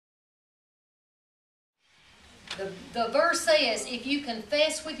The verse says, if you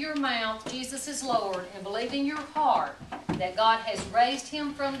confess with your mouth Jesus is Lord and believe in your heart that God has raised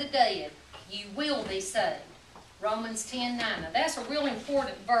him from the dead, you will be saved. Romans 10:9. Now that's a real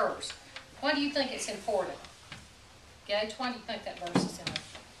important verse. Why do you think it's important? Gage, why do you think that verse is important?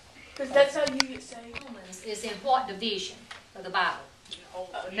 Because that's how you get saved. Romans is in what division of the Bible?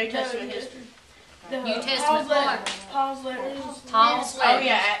 New Testament history. New Testament what? Paul's letters. Paul's letters. Oh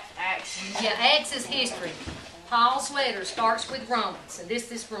yeah, Acts. Yeah, Acts is history. Paul's letter starts with Romans, and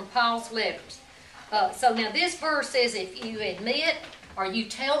this is from Paul's letters. So now this verse says if you admit or you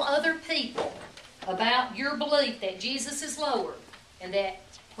tell other people about your belief that Jesus is Lord and that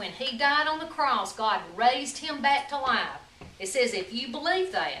when he died on the cross, God raised him back to life, it says if you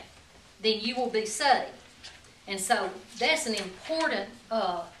believe that, then you will be saved. And so that's an important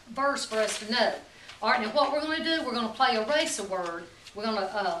verse for us to know. All right, now what we're going to do, we're going to play erase a word. We're going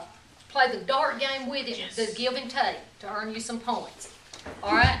to play the dart game with it, yes. The give and take, to earn you some points.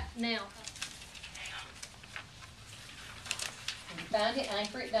 All right, now, when you find it,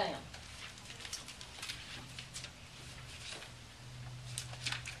 anchor it down.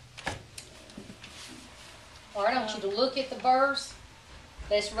 All right, I want you to look at the verse.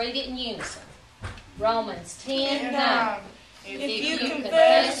 Let's read it in unison. Romans 10:9. If you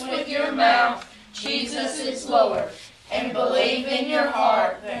confess with your mouth Jesus is Lord, and believe in your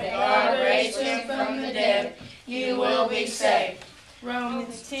heart that God raised him from the dead, you will be saved.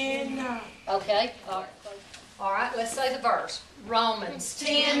 Romans 10:9. Okay, all right, let's say the verse. Romans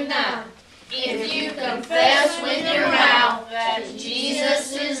 10:9. If you confess with your mouth that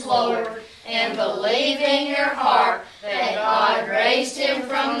Jesus is Lord, and believe in your heart that God raised him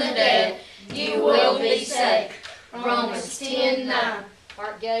from the dead, you will be saved. Romans 10:9. All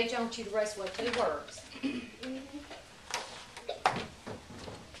right, Gage, I want you to erase away 2 words.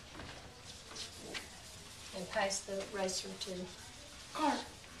 And pass the eraser to Carter.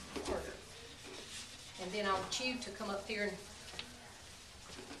 And then I want you to come up here and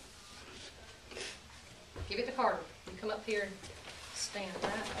give it to Carter. You come up here and stand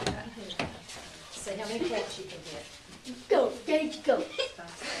right here. See how many points you can get. Go, Gage, go. Fight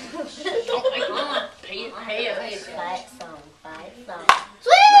song.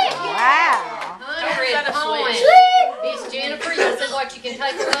 Wow. 100 points. Miss Jennifer, you see what you can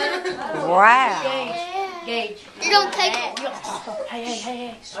take away? Wow. Gage. You don't take it.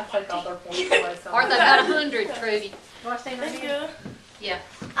 Hey. I take all their points away. Or they got 100, Trudy. Do I stand right here? Yeah.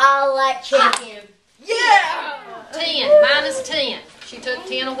 I like chicken. Yeah! 10, minus 10. She took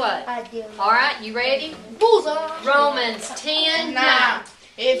 10 away. I do. All right, you ready? Bullseye. Romans 10:9.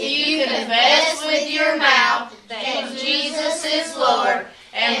 If you confess with your mouth that Jesus is Lord,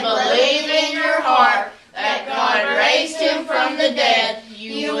 and believe in your heart that God raised him from the dead,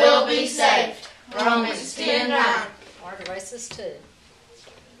 you will be saved. Romans 10:9. All right, erase this too.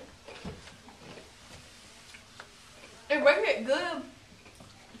 Hey, bring it good.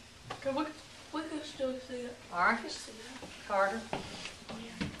 We can still see it. All right, Carter.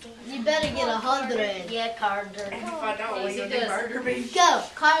 You better get 100. Yeah, Carter. If I don't, Easy will does. you murder me? Go,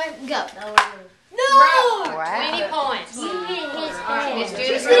 Carter, go. No! Wow. 20 points. All right, Miss Judy's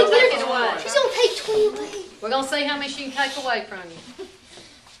She's going gonna to take get it away. She's gonna take 20 away. We're going to see how much she can take away from you.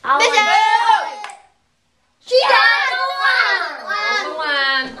 She got On the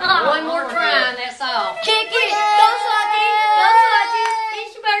line. One more try and that's all. Kick it. Go, Swati. Go, Swati.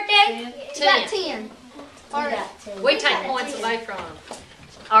 It's your birthday. You got 10. All right. We take points away from them.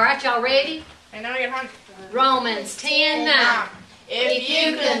 All right, y'all ready? And now I get 100. Romans 10:9. If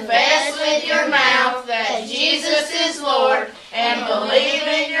you confess with your mouth that Jesus is Lord, and believe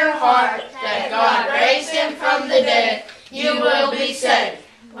in your heart that God raised him from the dead, you will be saved.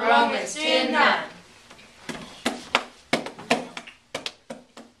 Romans 10:9.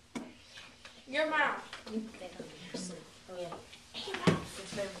 Your mouth.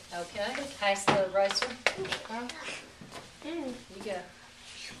 Okay, pass the eraser. You go.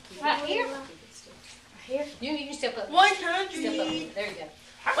 Right here. Here. You can step up. 100. Step up. There you go.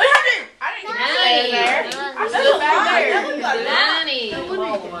 100! I didn't get there. I stood back there. 90.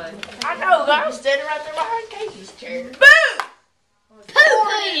 I know, I was standing right there behind Casey's chair. Boom!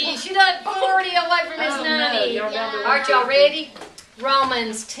 40. She done 40 away from Miss 90. All right, y'all ready?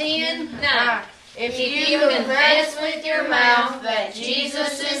 Romans 10:9. If you confess with your mouth that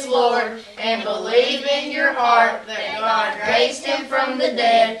Jesus is Lord, and believe in your heart that God raised him from the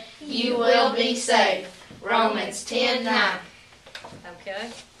dead, you will be saved. Romans 10:9.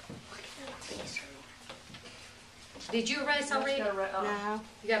 Okay. Did you erase already? No.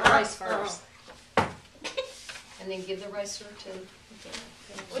 You got to erase first. And then give the eraser to...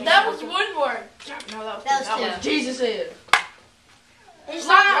 Well, that was one word. No, that That was was two. Jesus is. It's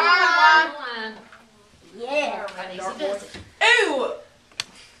Line. Line. Yeah. Right, easy does it. Ew!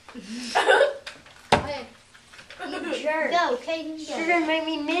 Go ahead. Jerk. Go, Kaden. You're gonna make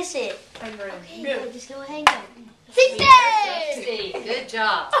me miss it. Okay, Good. go, just go ahead and go. 60! 60. Good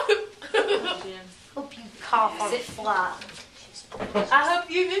job. Hope you cough on the fly. I hope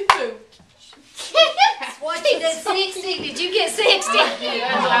you did too. What, you did 60? Did you get 60? Oh,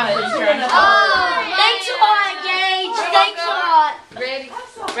 thanks a lot, Gage. Thanks a lot. Ready?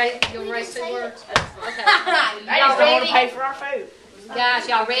 Ready? You want to raise 2 words? Okay. I Y'all just don't want ready? to pay for our food. Guys,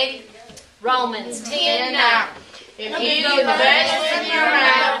 y'all ready? Romans 10:9. If you confess with your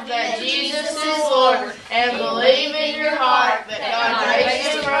mouth that Jesus is Lord and believe in your heart that God raised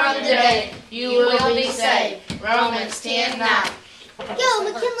him from the dead, you will be saved. Romans 10:9. Go,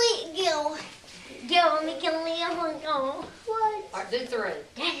 McKinley. Go. Go, McKinley. I'm gonna go. What? All right, do 3.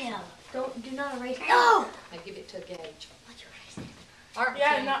 Damn. Do not erase. No. Now give it to Gage. All right,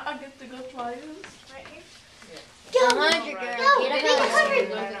 Yeah, Kim. now I get to go twice. Right here. Go. 100, girl. Go. Get Make 100.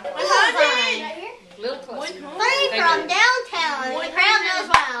 100. Little closer. 3 from downtown. The crowd knows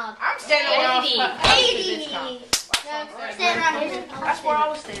wild. I'm standing where I was 80. this time. Stand right here. That's where I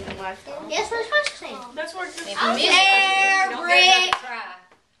was standing last time. Guess where it's supposed to stand. That's where this If I'm you miss there, it, don't Brick. get another try.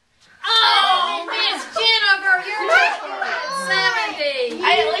 Oh, Miss Jennifer, you're at 70.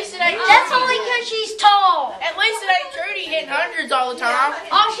 Hey, at least it ain't. That's only because she's tall. At least it ain't Trudy hitting hundreds all the time.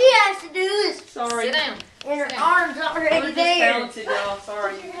 All she has to do is, Sit down. and her arms already there. y'all.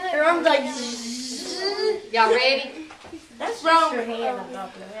 Sorry. Her arms like. Y'all ready? That's wrong. her hand. I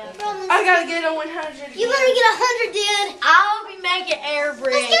gotta get a 100. You better get 100, dude. I'll be making air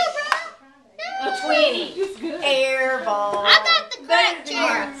bridge. Let's go, bro. 20. Air ball. I got the crack All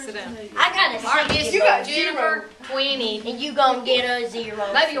chair. right, sit down. I got a All right, 60. Miss You got Jennifer, 20. And you gonna get a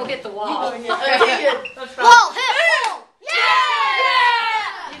 0. Maybe you'll hit the wall. Whoa, hit wall.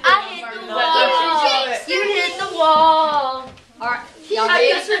 Yeah! I hit the wall. You hit the wall. All right, y'all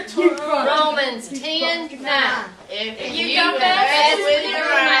ready? Romans 10:9. If you confess with your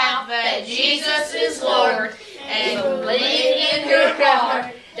mouth that Jesus is Lord and believe in your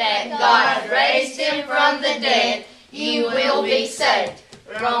heart that God raised him from the dead, you will be saved.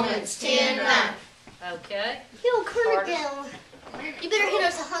 Romans 10:9. Okay, Yo, Colonel, you better hit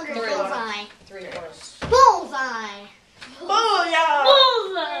us 100 Three. bullseye. 3 words. Bullseye. Booyah!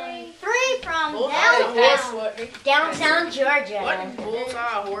 Bullseye. 3 from downtown. Downtown Georgia. What?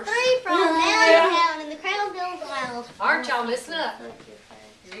 Bullseye horse. 3 from downtown, and the crowd goes wild. Aren't y'all listen up?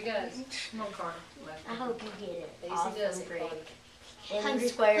 Here he goes. Come on, Carter. I hope you get it. Easy does it, Carter. In the 100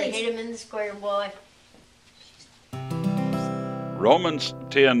 square. please. Hit him in the square, boy. Romans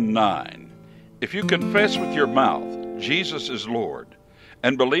 10:9. If you confess with your mouth Jesus is Lord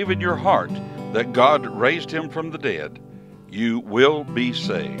and believe in your heart that God raised him from the dead, you will be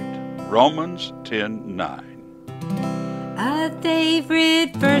saved. Romans 10:9. A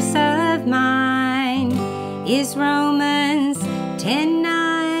favorite verse of mine is Romans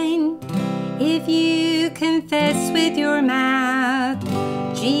 10:9. If you confess with your mouth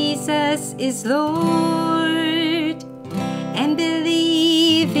Jesus is Lord and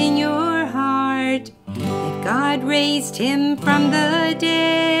believe in your heart that God raised him from the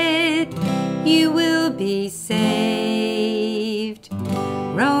dead, you will be saved.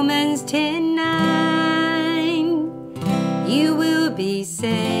 Romans 10:9. You will be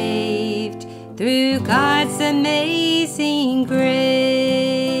saved through God's amazing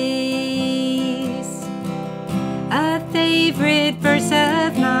grace. A favorite verse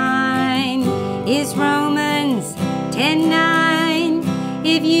of mine is Romans 10:9.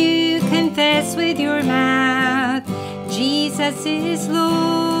 If you confess with your mouth Jesus is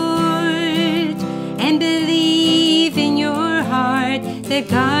Lord and believe in your heart that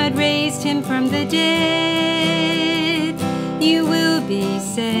God raised him from the dead, you will be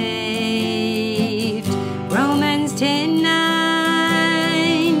saved. Romans 10:9.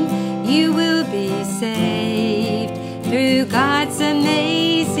 You will be saved through God's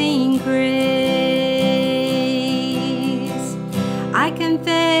amazing grace. I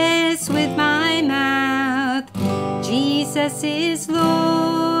confess with my mouth Jesus is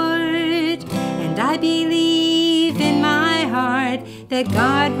Lord, and I believe in my heart that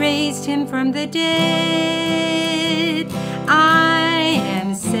God raised him from the dead. I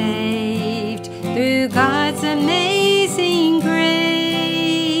am saved through God's amazing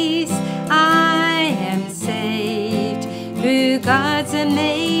grace. I am saved through God's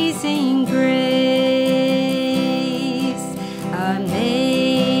amazing grace.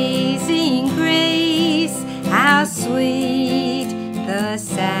 Amazing grace, how sweet the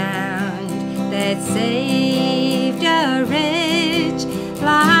sound that saved a wretch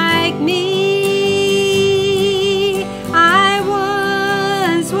like me. I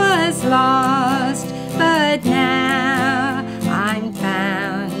once was lost, but now I'm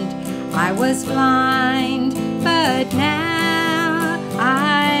found. I was blind, but now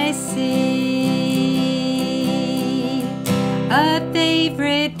I see. A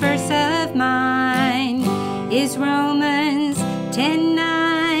favorite verse of mine is Romans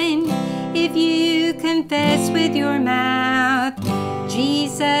 10:9. If you confess with your mouth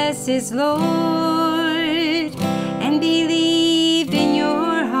Jesus is Lord, and believe in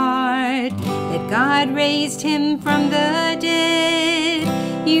your heart that God raised him from the dead,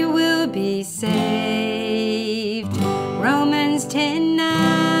 you will be saved. Romans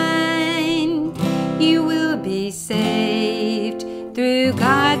 10:9. You will be saved through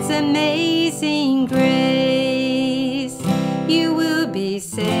God's amazing grace. You will be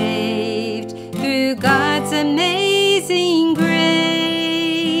saved through God's amazing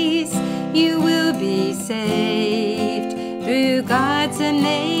grace. You will be saved through God's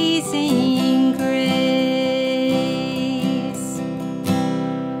amazing grace.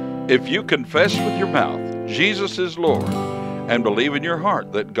 If you confess with your mouth Jesus is Lord and believe in your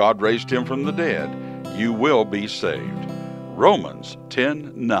heart that God raised him from the dead, you will be saved. Romans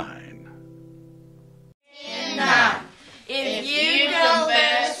 10:9. If you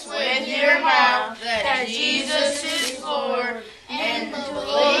confess with your mouth that Jesus is Lord and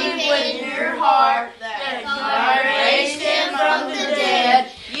believe in your heart that God raised him from the dead,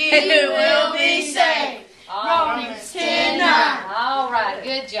 you will be saved. Romans 10:9. All right,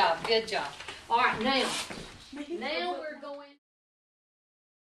 good job, good job. All right, now